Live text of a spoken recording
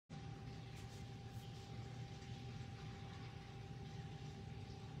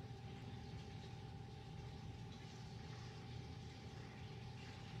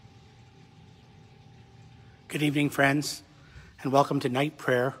Good evening, friends, and welcome to night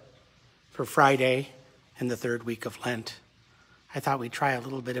prayer for Friday in the third week of Lent. I thought we'd try a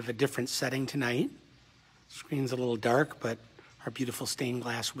little bit of a different setting tonight. The screen's a little dark, but our beautiful stained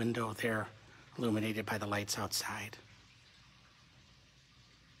glass window there illuminated by the lights outside.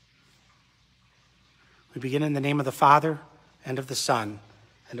 We begin in the name of the Father, and of the Son,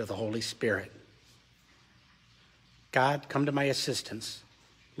 and of the Holy Spirit. God, come to my assistance.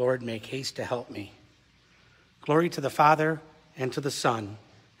 Lord, make haste to help me. Glory to the Father, and to the Son,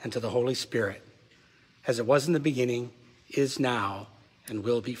 and to the Holy Spirit, as it was in the beginning, is now, and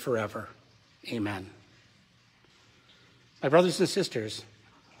will be forever. Amen. My brothers and sisters,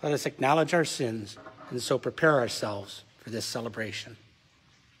 let us acknowledge our sins and so prepare ourselves for this celebration.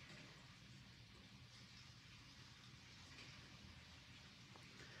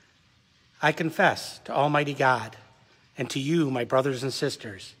 I confess to Almighty God and to you, my brothers and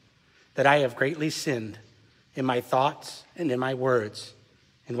sisters, that I have greatly sinned in my thoughts and in my words,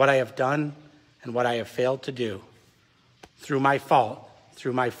 in what I have done and what I have failed to do, through my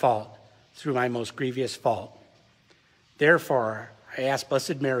most grievous fault. Therefore, I ask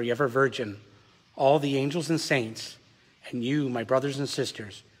Blessed Mary, ever Virgin, all the angels and saints, and you, my brothers and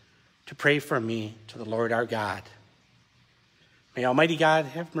sisters, to pray for me to the Lord our God. May Almighty God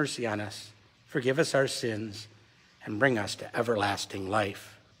have mercy on us, forgive us our sins, and bring us to everlasting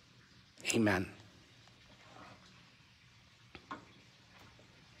life. Amen.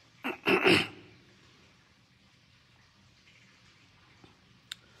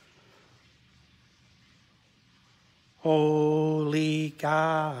 Holy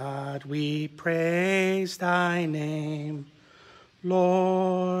God, we praise thy name.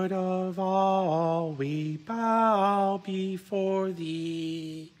 Lord of all, we bow before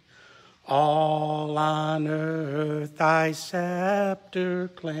thee. All on earth thy scepter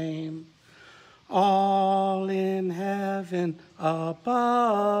claim. All in heaven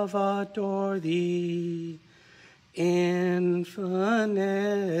above adore thee. Infinite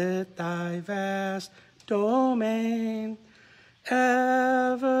thy vast domain,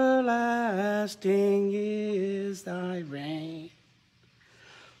 everlasting is thy reign.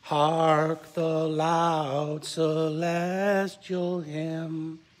 Hark the loud celestial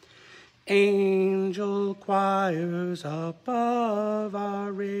hymn, angel choirs above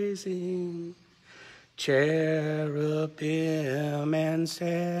are raising, cherubim and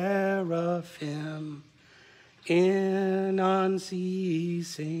seraphim in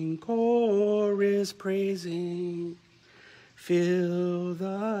unceasing chorus praising. Fill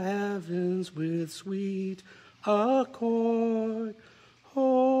the heavens with sweet accord.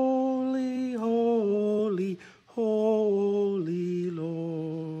 Holy, holy, holy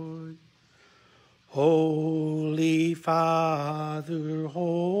Lord. Holy Father,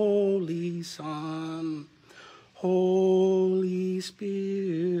 Holy Son, Holy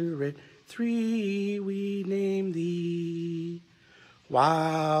Spirit, three we name thee,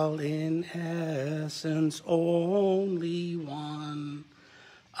 while in essence only one,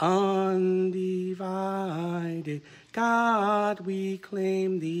 undivided God we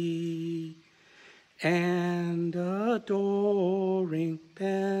claim thee, and adoring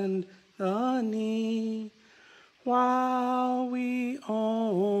bend the knee, while we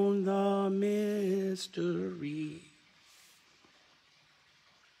own the mystery.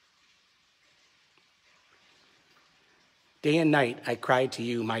 Day and night I cry to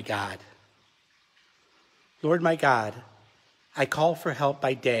you, my God. Lord, my God, I call for help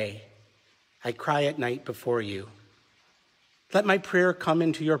by day. I cry at night before you. Let my prayer come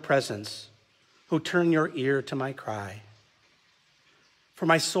into your presence, who turn your ear to my cry. For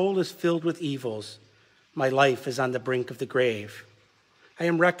my soul is filled with evils. My life is on the brink of the grave. I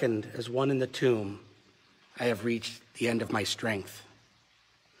am reckoned as one in the tomb. I have reached the end of my strength.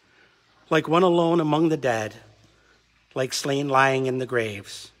 Like one alone among the dead, like slain lying in the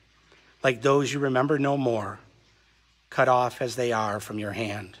graves, like those you remember no more, cut off as they are from your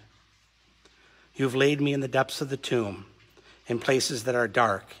hand. You've laid me in the depths of the tomb, in places that are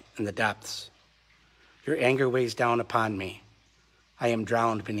dark in the depths. Your anger weighs down upon me. I am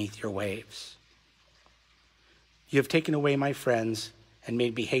drowned beneath your waves. You have taken away my friends and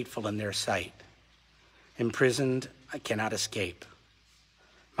made me hateful in their sight. Imprisoned, I cannot escape.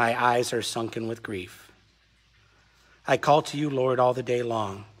 My eyes are sunken with grief. I call to you, Lord, all the day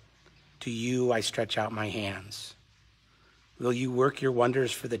long. To you I stretch out my hands. Will you work your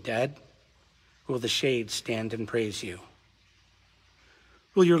wonders for the dead? Will the shades stand and praise you?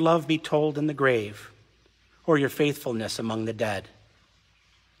 Will your love be told in the grave, or your faithfulness among the dead?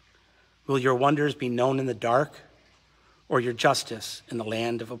 Will your wonders be known in the dark, or your justice in the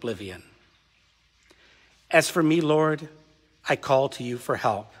land of oblivion? As for me, Lord, I call to you for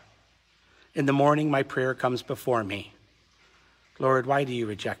help. In the morning, my prayer comes before me. Lord, why do you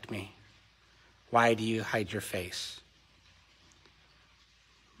reject me? Why do you hide your face?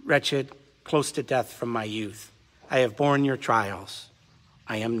 Wretched, close to death from my youth, I have borne your trials.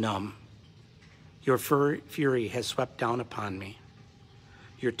 I am numb. Your fury has swept down upon me.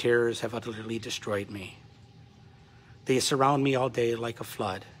 Your terrors have utterly destroyed me. They surround me all day like a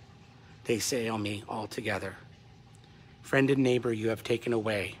flood. They assail me altogether. Friend and neighbor you have taken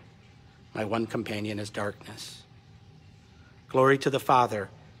away. My one companion is darkness. Glory to the Father,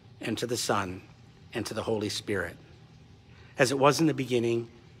 and to the Son, and to the Holy Spirit, as it was in the beginning,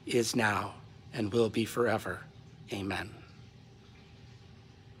 is now, and will be forever. Amen.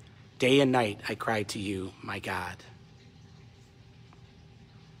 Day and night I cry to you, my God.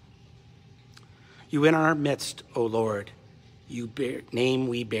 You in our midst, O Lord, name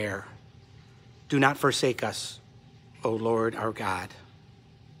we bear. Do not forsake us, O Lord our God.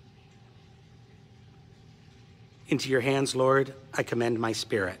 Into your hands, Lord, I commend my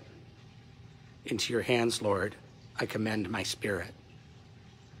spirit. Into your hands, Lord, I commend my spirit.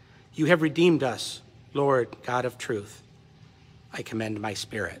 You have redeemed us, Lord, God of truth. I commend my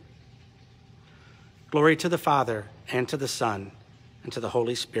spirit. Glory to the Father, and to the Son, and to the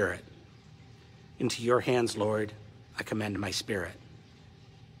Holy Spirit. Into your hands, Lord, I commend my spirit.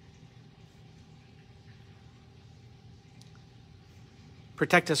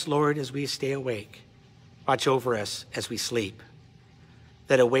 Protect us, Lord, as we stay awake. Watch over us as we sleep,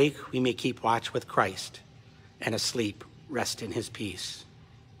 that awake we may keep watch with Christ, and asleep rest in his peace.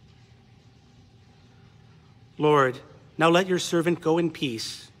 Lord, now let your servant go in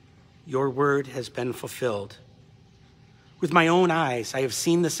peace. Your word has been fulfilled. With my own eyes I have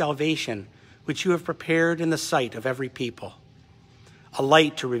seen the salvation which you have prepared in the sight of every people, a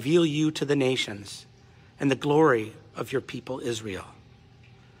light to reveal you to the nations and the glory of your people Israel.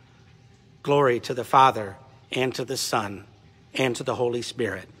 Glory to the Father, and to the Son, and to the Holy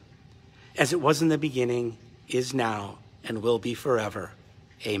Spirit, as it was in the beginning, is now, and will be forever.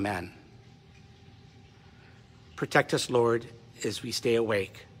 Amen. Protect us, Lord, as we stay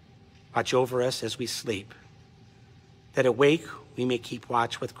awake. Watch over us as we sleep, that awake we may keep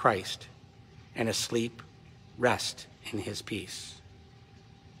watch with Christ, and asleep rest in his peace.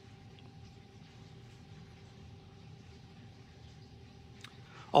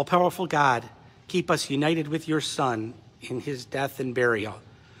 All-powerful God, keep us united with your Son in his death and burial,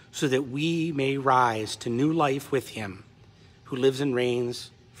 so that we may rise to new life with him, who lives and reigns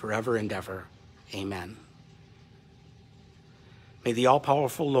forever and ever. Amen. May the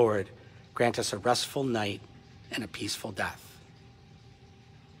all-powerful Lord grant us a restful night and a peaceful death.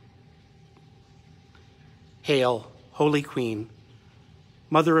 Hail, Holy Queen,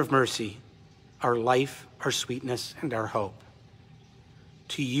 Mother of Mercy, our life, our sweetness, and our hope.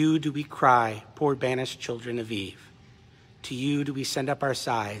 To you do we cry, poor banished children of Eve. To you do we send up our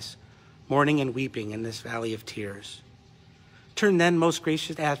sighs, mourning and weeping in this valley of tears. Turn then, most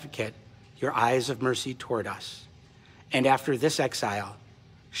gracious advocate, your eyes of mercy toward us, and after this exile,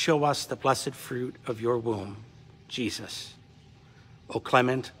 show us the blessed fruit of your womb, Jesus. O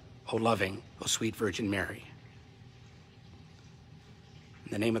clement, O loving, O sweet Virgin Mary.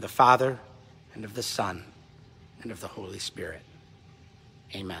 In the name of the Father, and of the Son, and of the Holy Spirit.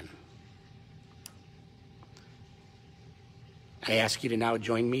 Amen. I ask you to now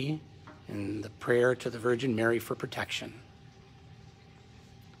join me in the prayer to the Virgin Mary for protection.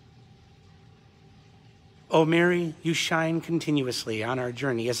 O Mary, you shine continuously on our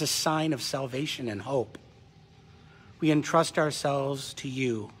journey as a sign of salvation and hope. We entrust ourselves to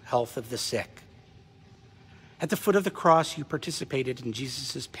you, health of the sick. At the foot of the cross, you participated in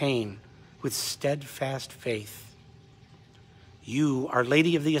Jesus' pain with steadfast faith. You, Our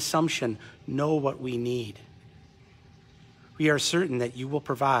Lady of the Assumption, know what we need. We are certain that you will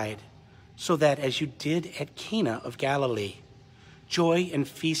provide, so that, as you did at Cana of Galilee, joy and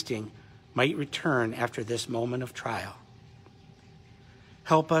feasting might return after this moment of trial.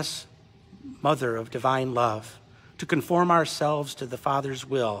 Help us, Mother of divine love, to conform ourselves to the Father's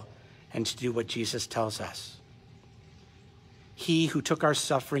will and to do what Jesus tells us. He who took our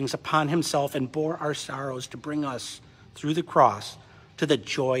sufferings upon himself and bore our sorrows to bring us through the cross to the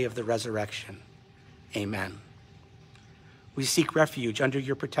joy of the resurrection. Amen. We seek refuge under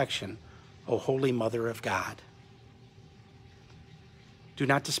your protection, O Holy Mother of God. Do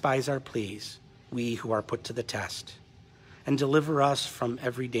not despise our pleas, we who are put to the test, and deliver us from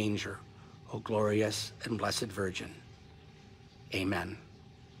every danger, O glorious and blessed Virgin. Amen.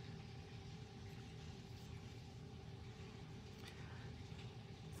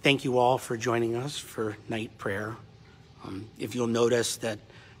 Thank you all for joining us for night prayer. If you'll notice that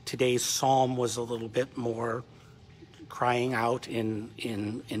today's psalm was a little bit more crying out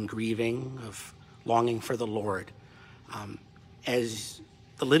in grieving, of longing for the Lord. As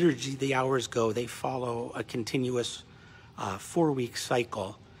the liturgy, the hours go, they follow a continuous 4-week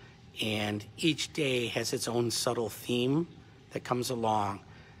cycle, and each day has its own subtle theme that comes along.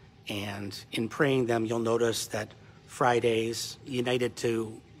 And in praying them, you'll notice that Fridays, united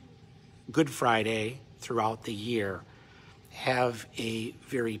to Good Friday throughout the year, have a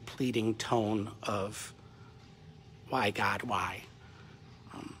very pleading tone of, why, God, why?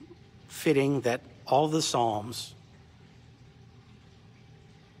 Fitting that all the Psalms,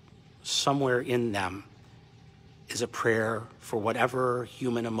 somewhere in them, is a prayer for whatever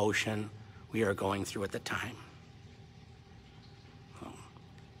human emotion we are going through at the time.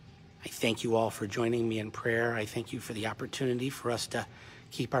 I thank you all for joining me in prayer. I thank you for the opportunity for us to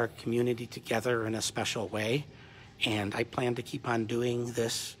keep our community together in a special way. And I plan to keep on doing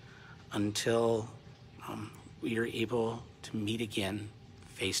this until we are able to meet again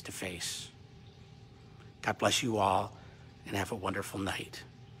face to face. God bless you all, and have a wonderful night.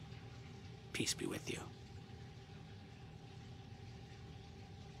 Peace be with you.